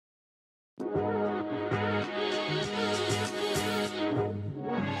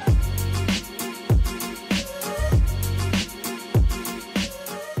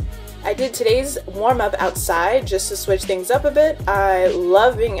I did today's warm-up outside just to switch things up a bit. I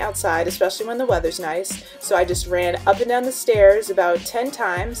love being outside, especially when the weather's nice. So I just ran up and down the stairs about 10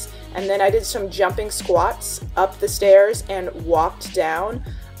 times, and then I did some jumping squats up the stairs and walked down.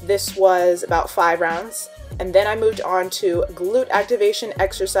 This was about 5 rounds. And then I moved on to glute activation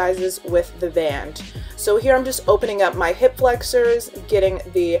exercises with the band. So here I'm just opening up my hip flexors, getting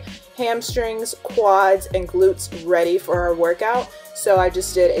the hamstrings, quads, and glutes ready for our workout. So I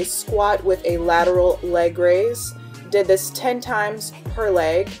just did a squat with a lateral leg raise, did this 10 times per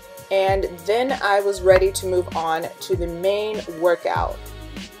leg, and then I was ready to move on to the main workout.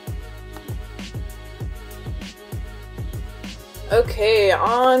 Okay,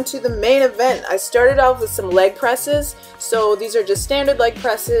 on to the main event. I started off with some leg presses. So these are just standard leg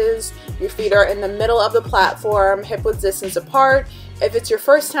presses. Your feet are in the middle of the platform, hip width distance apart. If it's your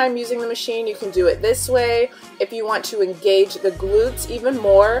first time using the machine, you can do it this way. If you want to engage the glutes even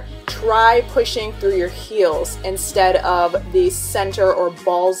more, try pushing through your heels instead of the center or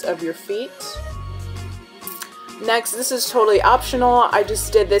balls of your feet. Next, this is totally optional. I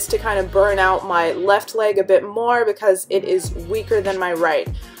just did this to kind of burn out my left leg a bit more because it is weaker than my right.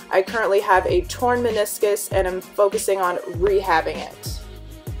 I currently have a torn meniscus and I'm focusing on rehabbing it.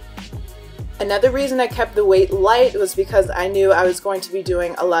 Another reason I kept the weight light was because I knew I was going to be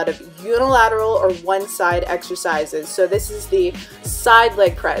doing a lot of unilateral or one side exercises. So this is the side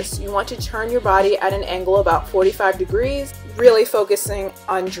leg press. You want to turn your body at an angle about 45 degrees, really focusing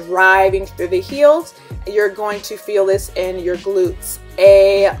on driving through the heels. You're going to feel this in your glutes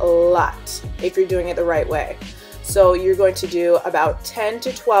a lot if you're doing it the right way. So you're going to do about 10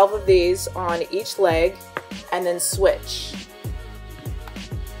 to 12 of these on each leg and then switch.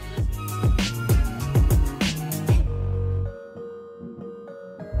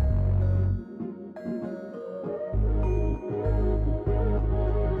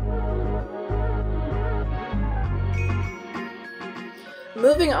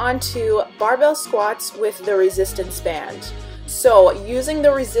 Moving on to barbell squats with the resistance band. So using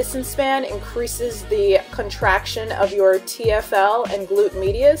the resistance band increases the contraction of your TFL and glute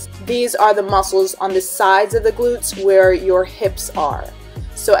medius. These are the muscles on the sides of the glutes where your hips are.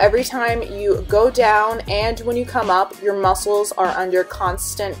 So every time you go down and when you come up, your muscles are under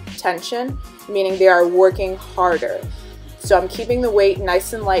constant tension, meaning they are working harder. So I'm keeping the weight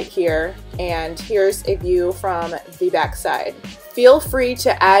nice and light here, and here's a view from the back side. Feel free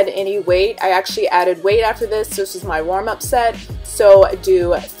to add any weight. I actually added weight after this. This is my warm-up set. So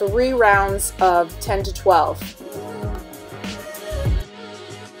do 3 rounds of 10 to 12.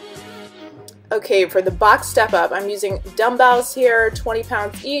 Okay, for the box step up, I'm using dumbbells here, 20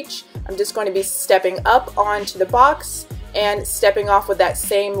 pounds each. I'm just going to be stepping up onto the box and stepping off with that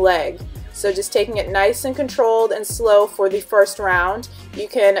same leg. So just taking it nice and controlled and slow for the first round. You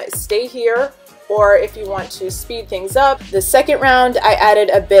can stay here, or if you want to speed things up. The second round, I added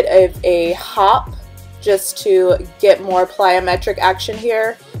a bit of a hop just to get more plyometric action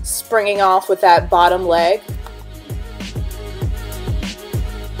here, springing off with that bottom leg.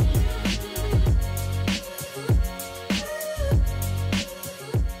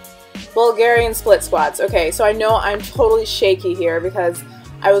 Bulgarian split squats. Okay, so I know I'm totally shaky here because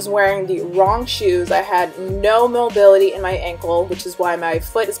I was wearing the wrong shoes. I had no mobility in my ankle, which is why my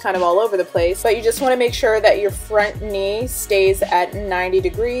foot is kind of all over the place. But you just want to make sure that your front knee stays at 90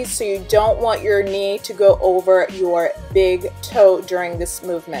 degrees, so you don't want your knee to go over your big toe during this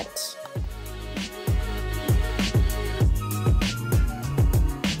movement.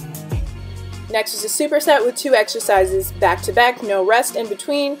 Next is a superset with 2 exercises back to back, no rest in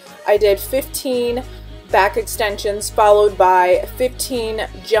between. I did 15 back extensions followed by 15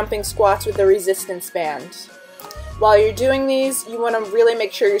 jumping squats with a resistance band. While you're doing these, you want to really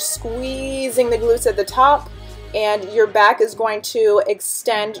make sure you're squeezing the glutes at the top, and your back is going to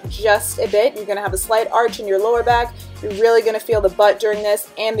extend just a bit. You're going to have a slight arch in your lower back. You're really going to feel the butt during this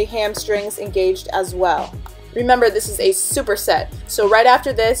and the hamstrings engaged as well. Remember, this is a superset. So right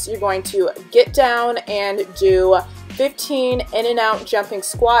after this, you're going to get down and do 15 in and out jumping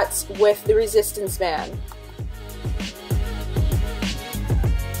squats with the resistance band.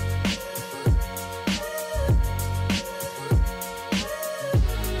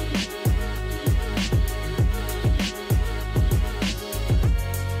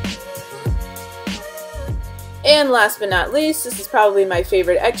 And last but not least, this is probably my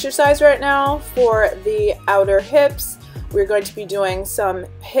favorite exercise right now for the outer hips. We're going to be doing some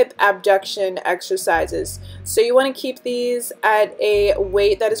hip abduction exercises. So you want to keep these at a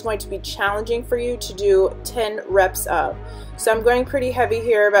weight that is going to be challenging for you to do 10 reps of. So I'm going pretty heavy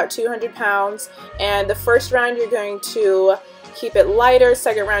here, about 200 pounds. And the first round you're going to keep it lighter.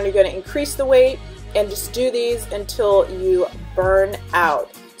 Second round, you're going to increase the weight, and just do these until you burn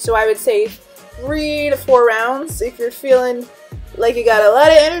out. So I would say 3 to 4 rounds. If you're feeling like you got a lot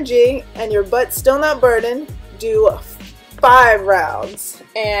of energy and your butt's still not burning, do 5 rounds.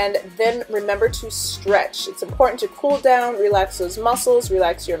 And then remember to stretch. It's important to cool down, relax those muscles,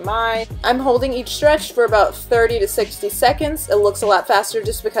 relax your mind. I'm holding each stretch for about 30 to 60 seconds. It looks a lot faster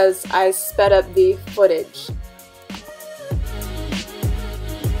just because I sped up the footage.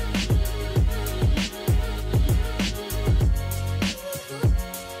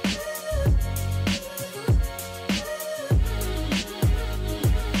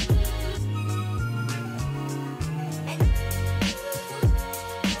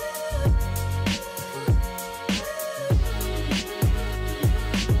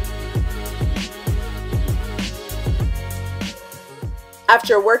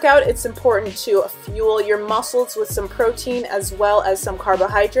 After a workout, it's important to fuel your muscles with some protein as well as some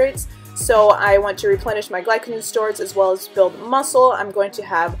carbohydrates. So I want to replenish my glycogen stores as well as build muscle. I'm going to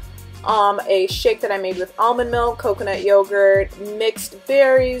have a shake that I made with almond milk, coconut yogurt, mixed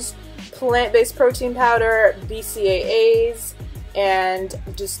berries, plant-based protein powder, BCAAs, and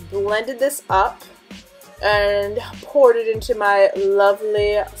just blended this up and poured it into my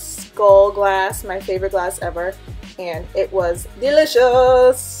lovely skull glass, my favorite glass ever. And it was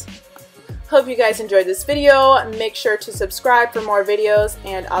delicious. Hope you guys enjoyed this video. Make sure to subscribe for more videos,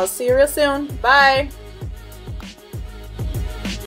 and I'll see you real soon. Bye!